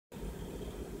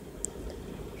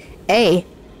Hey,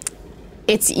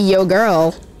 it's yo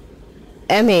girl,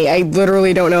 Emmy. I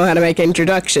literally don't know how to make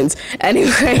introductions.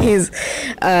 Anyways,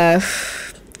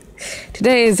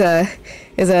 today is a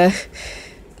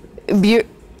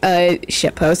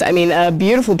shit post. I mean, a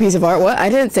beautiful piece of art. What? I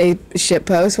didn't say shit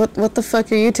post. What the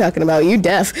fuck are you talking about? You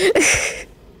deaf?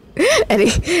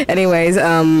 Anyways,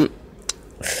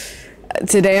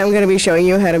 today I'm going to be showing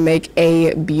you how to make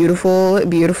a beautiful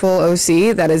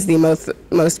OC that is the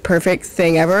most perfect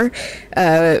thing ever,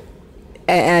 and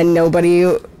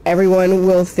everyone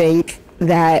will think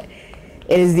that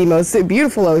it is the most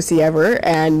beautiful OC ever,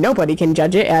 and nobody can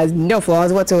judge it. It has no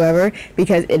flaws whatsoever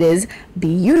because it is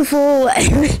beautiful.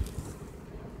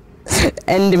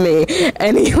 End me.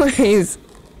 Anyways,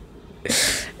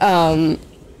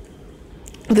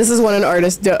 this is what an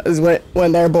artist does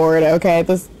when they're bored, okay?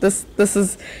 This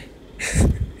is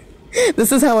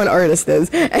this is how an artist is.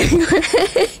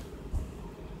 Anyway.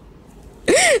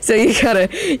 So you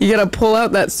gotta pull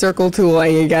out that circle tool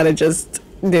and you gotta just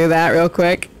do that real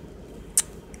quick.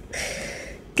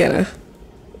 Gonna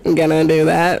do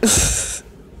that.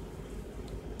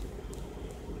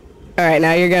 Alright,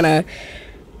 now you're gonna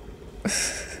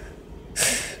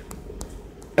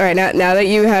Alright, now that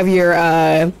you have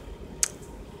your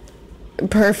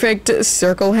perfect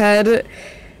circle head,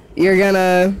 you're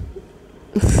gonna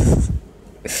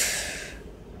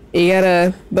you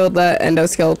gotta build that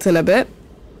endoskeleton a bit.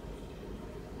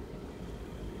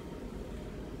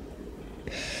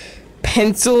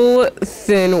 Pencil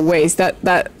thin waist.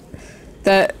 That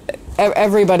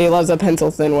everybody loves a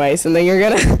pencil thin waist, and then you're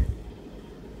gonna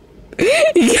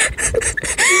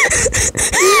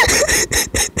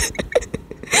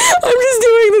I'm just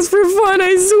doing this for fun,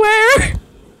 I swear.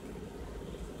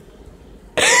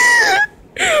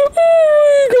 Oh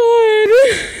my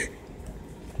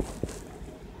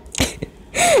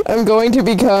god. I'm going to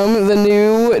become the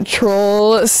new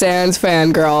Troll Sans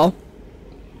fangirl.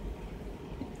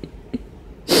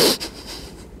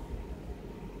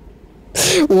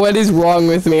 What is wrong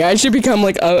with me? I should become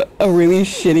like a really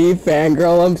shitty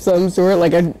fangirl of some sort,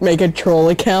 like make a troll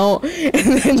account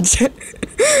and then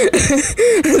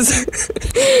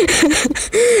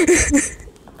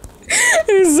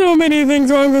there's so many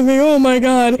things wrong with me. Oh my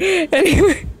god.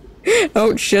 Anyway,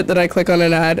 oh shit, did I click on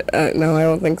an ad? No, I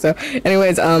don't think so.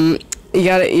 Anyways,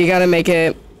 you gotta make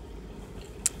it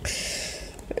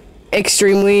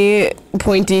extremely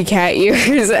pointy cat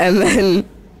ears, and then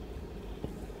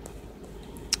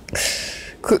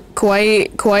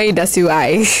kawaii desu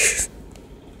ai.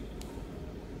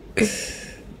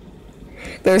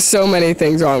 There's so many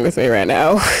things wrong with me right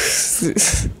now.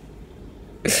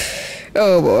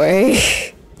 Oh boy.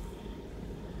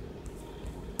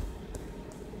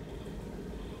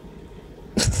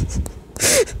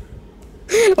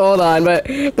 Hold on, but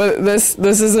this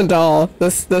isn't all.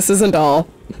 This isn't all.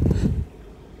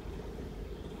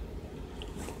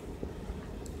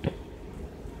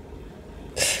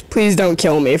 Please don't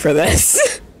kill me for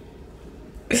this.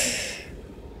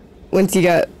 Once you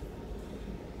got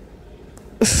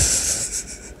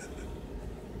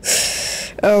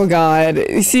oh god.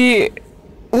 See,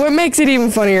 what makes it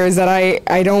even funnier is that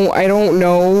I don't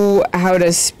know how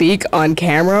to speak on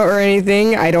camera or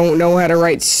anything. I don't know how to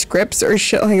write scripts or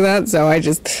shit like that, so I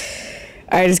just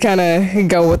kind of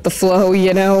go with the flow,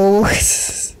 you know.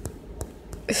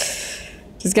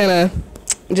 just gonna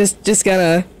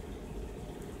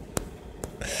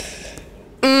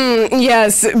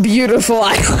yes, beautiful.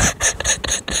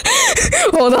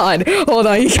 Hold on,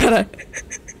 you gotta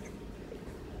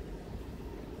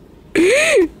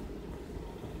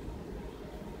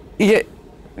yeah,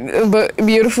 but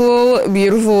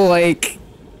beautiful, like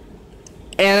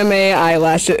anime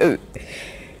eyelashes.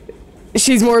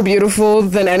 She's more beautiful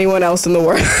than anyone else in the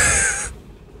world.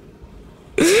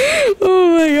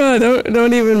 Oh my god,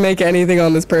 don't even make anything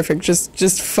on this perfect.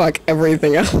 Just fuck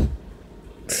everything up.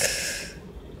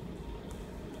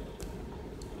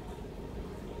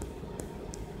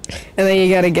 And then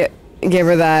you gotta give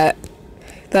her that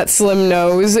slim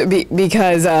nose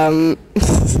because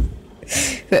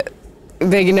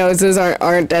big noses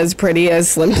aren't as pretty as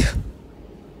slim.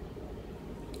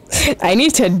 I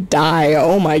need to die.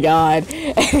 Oh my god.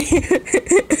 This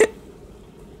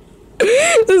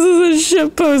is a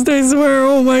shit post, I swear.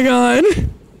 Oh my god.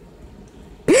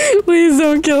 Please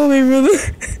don't kill me for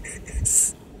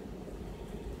this.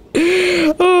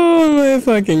 Oh my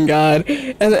fucking god.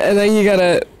 And then you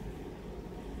gotta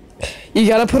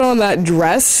put on that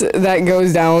dress that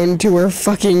goes down to her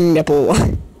fucking nipple.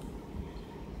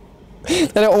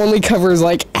 That it only covers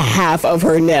like half of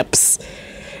her nips.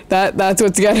 That's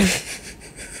what's gotta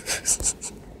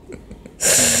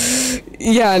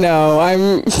Yeah, no,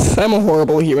 I'm a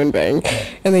horrible human being.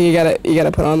 And then you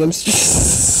gotta put on them.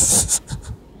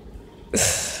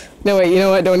 No, wait, you know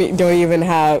what? Don't even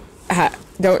have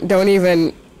don't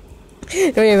even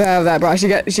have that bra. She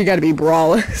got to be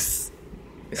braless.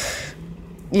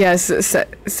 Yes,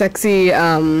 sexy.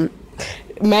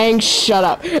 Mang, shut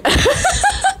up.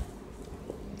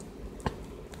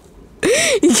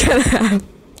 You gotta have.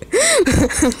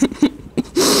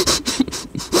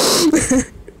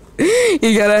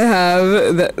 You gotta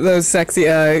have those sexy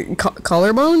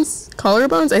collarbones.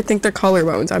 Collarbones? I think they're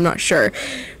collarbones. I'm not sure,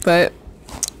 but.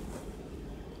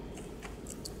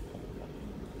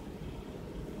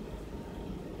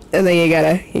 And then you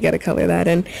gotta color that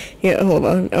in. Yeah, hold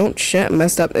on. Oh shit, I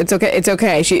messed up. It's okay. It's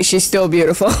okay. She's still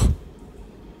beautiful.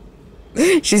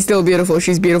 She's still beautiful.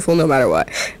 She's beautiful no matter what.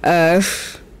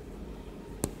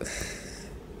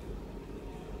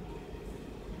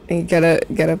 You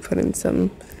gotta put in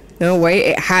some. No, wait.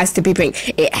 It has to be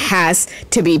pink. It has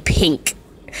to be pink.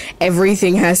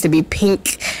 Everything has to be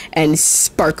pink and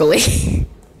sparkly.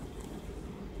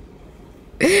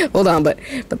 Hold on, but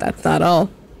that's not all.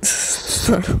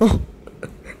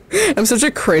 I'm such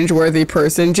a cringeworthy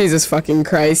person. Jesus fucking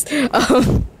Christ.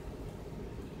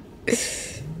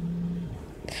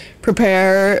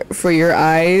 Prepare for your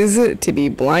eyes to be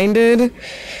blinded.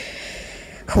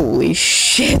 Holy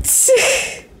shit.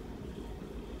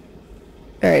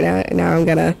 Alright, now I'm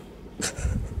gonna...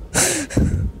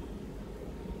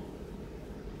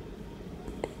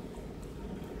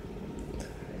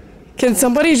 Can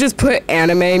somebody just put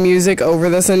anime music over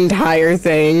this entire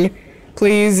thing?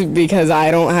 Please, because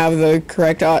I don't have the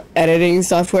correct editing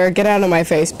software. Get out of my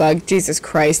face, bug. Jesus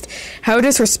Christ. How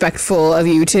disrespectful of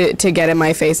you to get in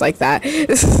my face like that.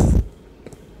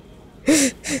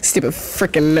 Stupid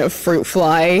frickin' fruit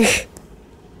fly.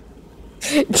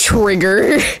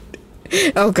 Trigger.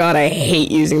 Oh god, I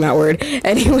hate using that word.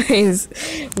 Anyways,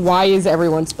 why is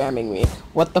everyone spamming me?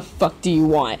 What the fuck do you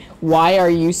want? Why are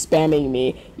you spamming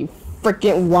me? You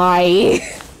frickin' why?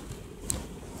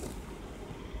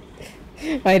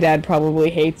 My dad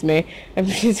probably hates me. I'm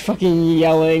just fucking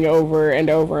yelling over and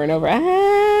over and over.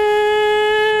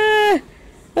 Ah!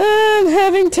 I'm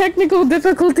having technical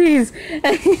difficulties.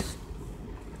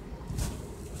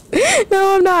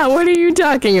 No, I'm not. What are you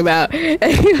talking about?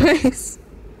 Anyways.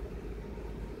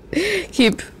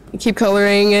 Keep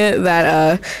coloring it,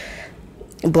 that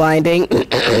blinding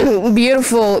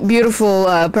beautiful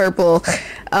purple.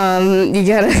 You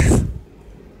gotta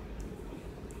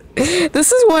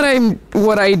this is what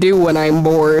I do when I'm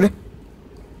bored.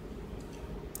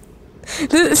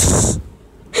 This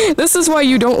is why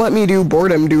you don't let me do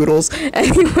boredom doodles.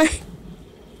 Anyway.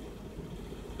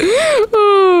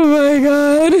 Oh my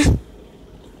god.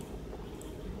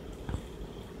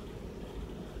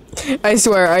 I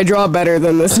swear, I draw better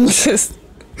than this.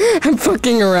 I'm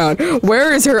fucking around.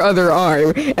 Where is her other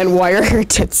arm? And why are her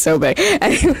tits so big?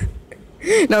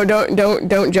 No,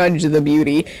 don't judge the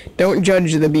beauty. Don't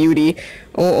judge the beauty.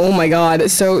 Oh my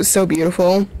god, so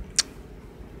beautiful.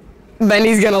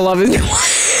 Benny's gonna love his new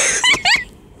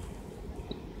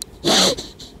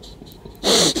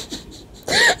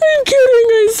I'm kidding,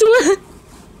 I swear.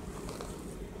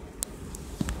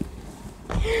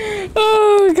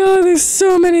 Oh god, there's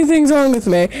so many things wrong with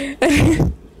me.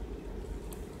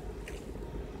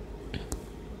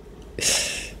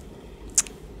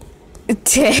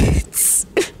 Tits.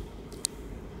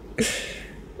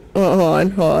 Oh,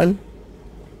 hold on.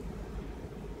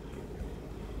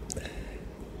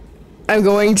 I'm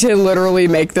going to literally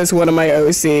make this one of my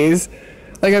OCs.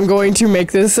 Like, I'm going to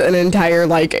make this an entire,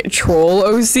 like, troll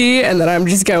OC, and then I'm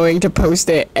just going to post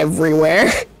it everywhere.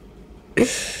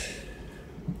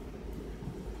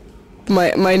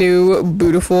 My new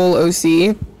beautiful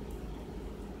OC,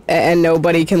 and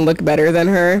nobody can look better than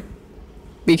her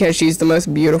because she's the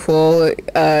most beautiful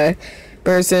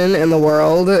person in the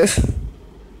world.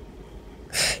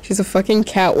 She's a fucking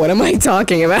cat. What am I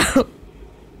talking about?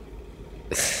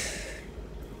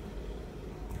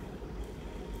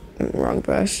 Wrong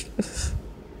brush.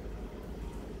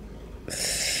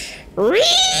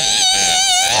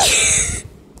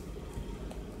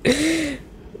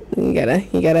 You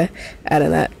gotta add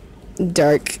in that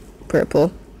dark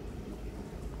purple.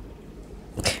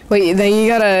 Wait, then you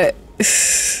gotta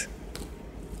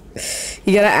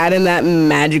add in that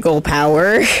magical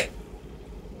power.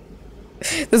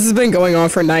 This has been going on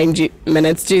for 9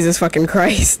 minutes. Jesus fucking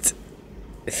Christ.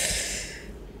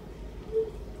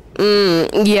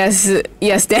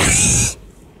 Yes, Daddy.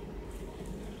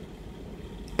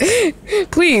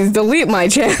 Please delete my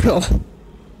channel.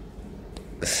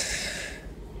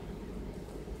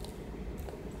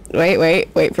 Wait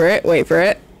for it, wait for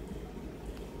it.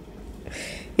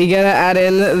 You gotta add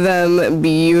in them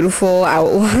beautiful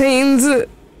outlines.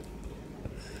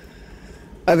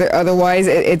 Otherwise,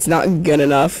 it's not good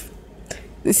enough.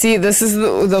 See, this is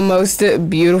the most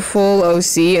beautiful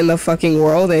OC in the fucking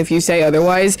world, and if you say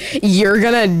otherwise, you're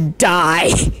gonna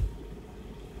die.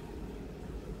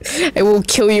 I will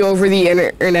kill you over the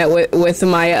internet with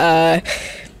my,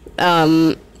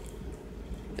 my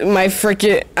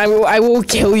frickin'... I will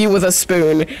kill you with a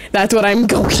spoon. That's what I'm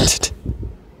going to do.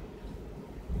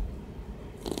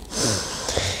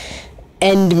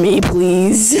 End me,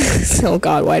 please. Oh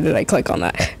god, why did I click on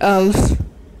that?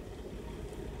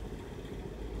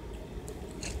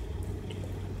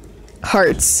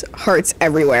 Hearts. Hearts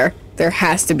everywhere. There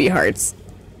has to be hearts.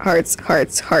 Hearts,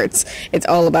 hearts, hearts. It's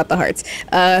all about the hearts.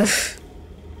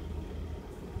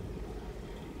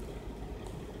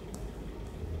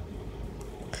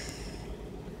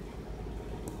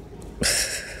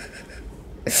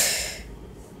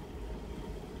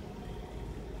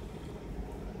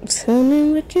 Tell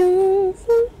me what you want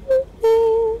from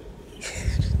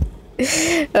me.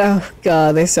 Oh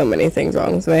god, there's so many things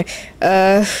wrong with me.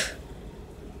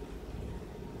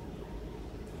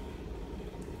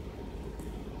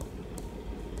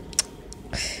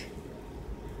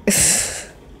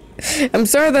 I'm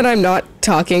sorry that I'm not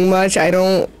talking much.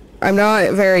 I'm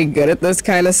not very good at this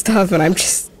kind of stuff, and I'm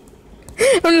just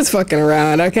fucking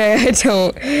around, okay? This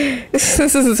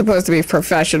isn't supposed to be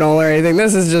professional or anything.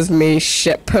 This is just me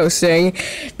shit posting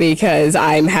because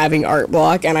I'm having art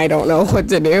block and I don't know what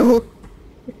to do.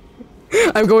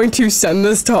 I'm going to send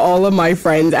this to all of my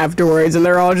friends afterwards, and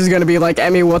they're all just gonna be like,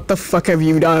 Emmy, what the fuck have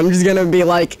you done? I'm just gonna be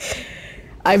like,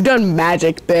 I've done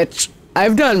magic, bitch.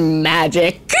 I've done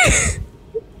magic.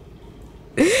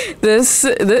 This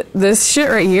shit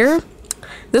right here,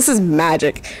 this is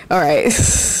magic. Alright.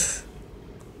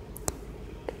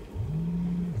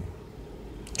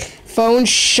 Phone,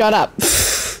 shut up.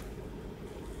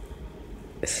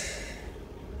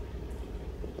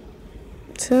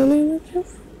 Tell me what you...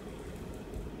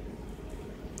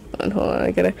 Hold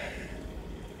on,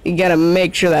 you gotta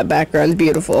make sure that background's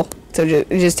beautiful. So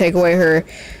just take away her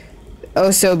oh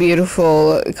so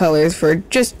beautiful colors for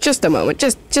just a moment.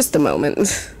 Just a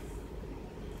moment.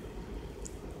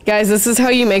 Guys, this is how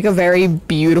you make a very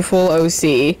beautiful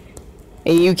OC.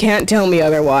 And you can't tell me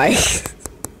otherwise.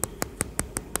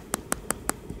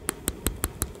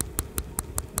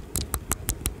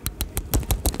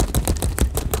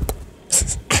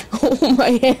 Oh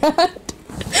my hand.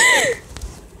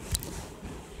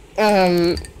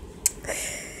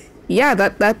 Yeah,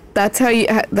 that's how you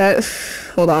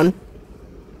hold on.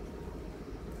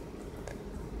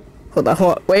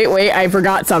 Wait, I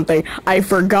forgot something.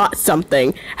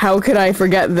 How could I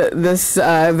forget this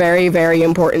very, very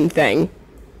important thing?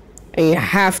 And you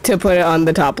have to put it on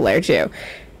the top layer too.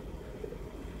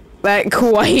 That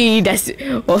kawaii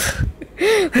desu,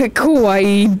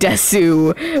 kawaii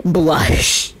desu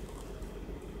blush.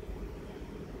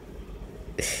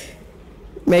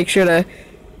 Make sure to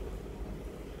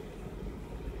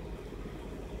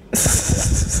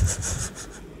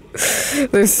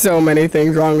there's so many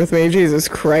things wrong with me, Jesus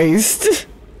Christ.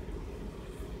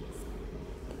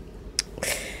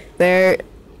 There.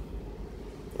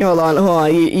 Hold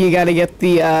on. You gotta get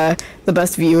the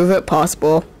best view of it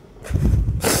possible.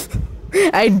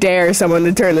 I dare someone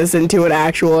to turn this into an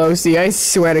actual OC. I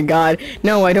swear to God.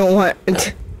 No, I don't want.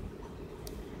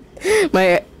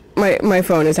 My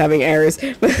phone is having errors.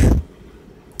 Turn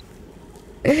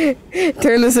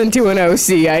this into an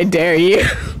OC. I dare you.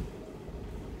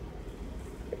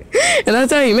 And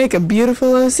that's how you make a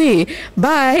beautiful OC.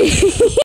 Bye.